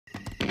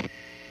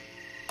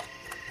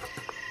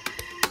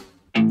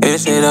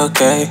Is it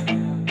okay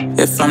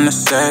if I'm to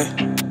say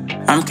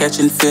I'm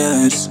catching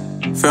feelings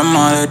from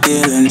all the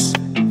dealings?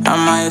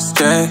 Am I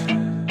astray?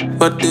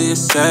 What do you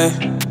say?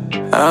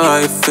 How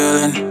are you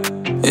feeling?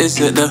 Is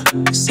it the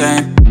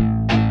same?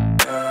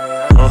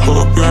 I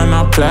hope you're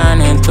not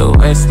planning to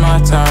waste my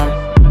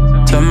time.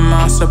 To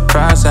my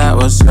surprise, that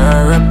was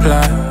her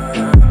reply.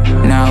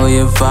 Now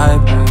we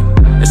vibe.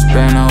 It's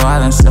been a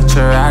while and such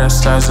a ride, the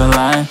stars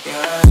align.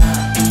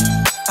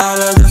 I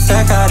love the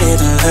fact I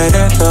didn't let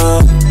her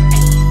go.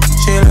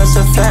 She loves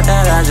the fact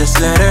that I just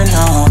let her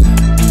know.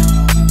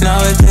 Now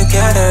we're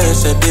together,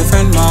 it's a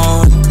different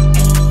mode.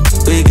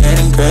 We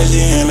getting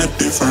crazy in a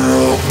different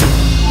role.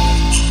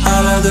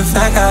 I love the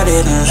fact I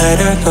didn't let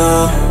her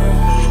go.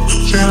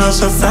 She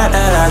loves the fact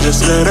that I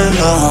just let her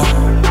know.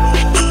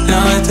 Now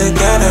we're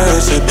together,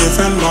 it's a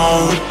different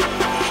mode.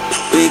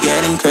 We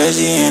getting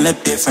crazy in a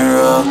different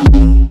role.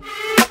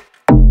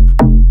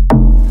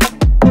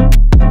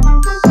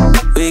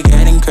 We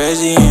getting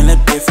crazy in a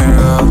different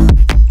role.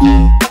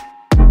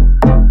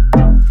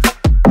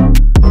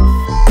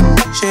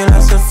 She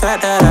loves the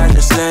fact that I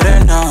just let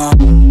her know.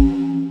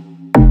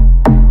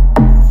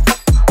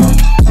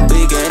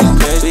 We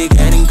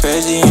getting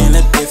crazy in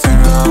a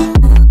different role.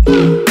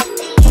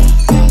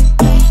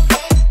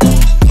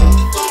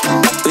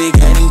 We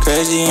getting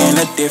crazy in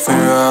a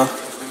different role.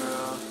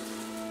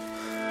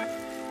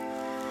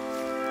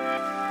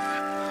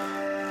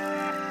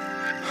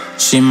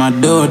 She my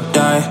do or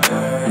die,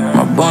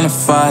 my bona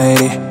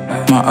fide.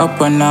 My up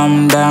when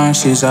I'm down,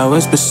 she's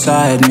always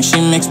beside me. She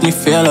makes me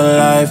feel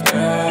alive,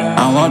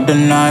 I won't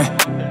deny.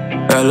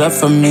 Her love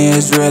for me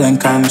is real and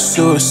kinda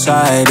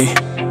suicide-y.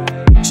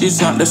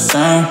 She's not the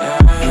same,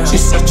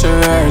 she's such a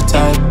rare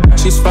type.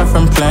 She's far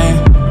from plain,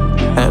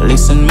 at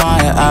least in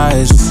my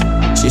eyes.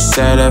 She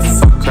said if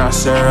I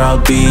cross her, I'll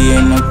be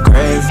in the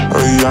grave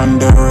or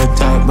under her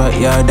type, but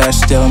yeah,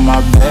 that's still my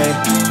babe.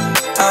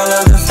 I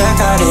love the fact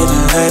I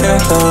didn't let her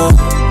go.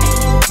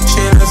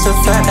 She loves the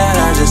fact that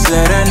I just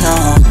let her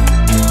know.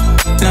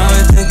 Now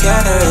we're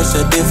together, it's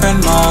a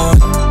different mode.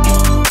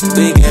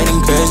 We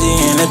getting crazy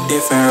in a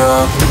different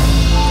role.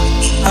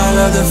 I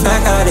love the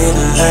fact I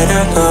didn't let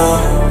her go.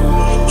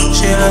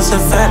 She loves the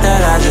fact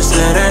that I just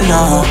let her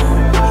know.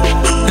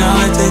 Now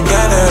we're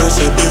together,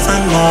 it's a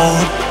different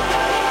mode.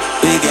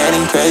 We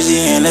getting crazy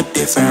in a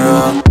different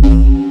role.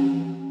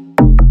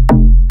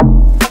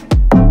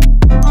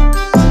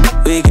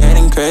 We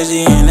getting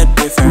crazy in a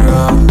different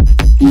role.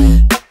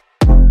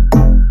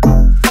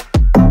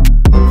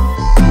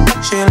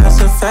 She loves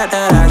the fact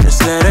that I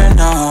just let her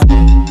know.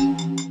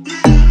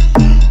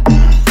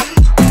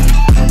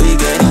 We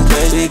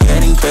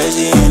getting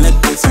crazy in a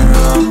different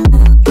role.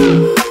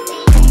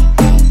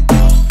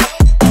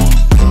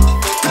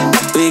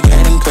 We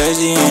getting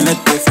crazy in a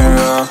different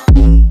role.